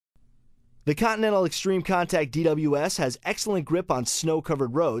The Continental ExtremeContact DWS has excellent grip on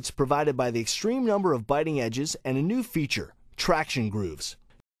snow-covered roads provided by the extreme number of biting edges and a new feature, traction grooves.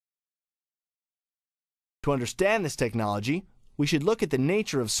 To understand this technology, we should look at the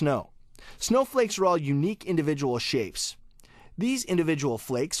nature of snow. Snowflakes are all unique individual shapes. These individual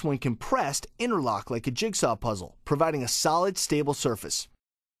flakes, when compressed, interlock like a jigsaw puzzle, providing a solid, stable surface.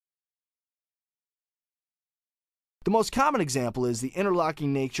 The most common example is the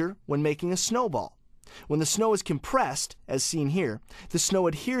interlocking nature when making a snowball. When the snow is compressed, as seen here, the snow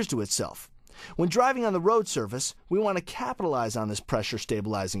adheres to itself. When driving on the road surface, we want to capitalize on this pressure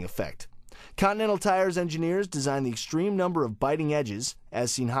stabilizing effect. Continental Tire's engineers design the extreme number of biting edges,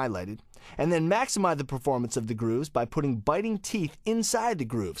 as seen highlighted, and then maximize the performance of the grooves by putting biting teeth inside the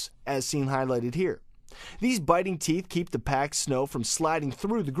grooves, as seen highlighted here. These biting teeth keep the packed snow from sliding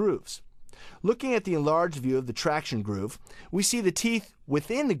through the grooves. Looking at the enlarged view of the traction groove, we see the teeth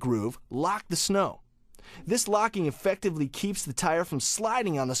within the groove lock the snow. This locking effectively keeps the tire from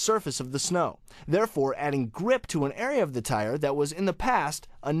sliding on the surface of the snow, therefore adding grip to an area of the tire that was in the past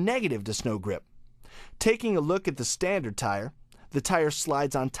a negative to snow grip. Taking a look at the standard tire, the tire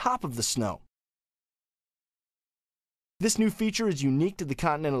slides on top of the snow. This new feature is unique to the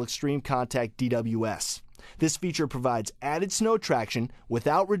Continental ExtremeContact DWS. This feature provides added snow traction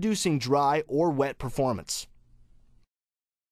without reducing dry or wet performance.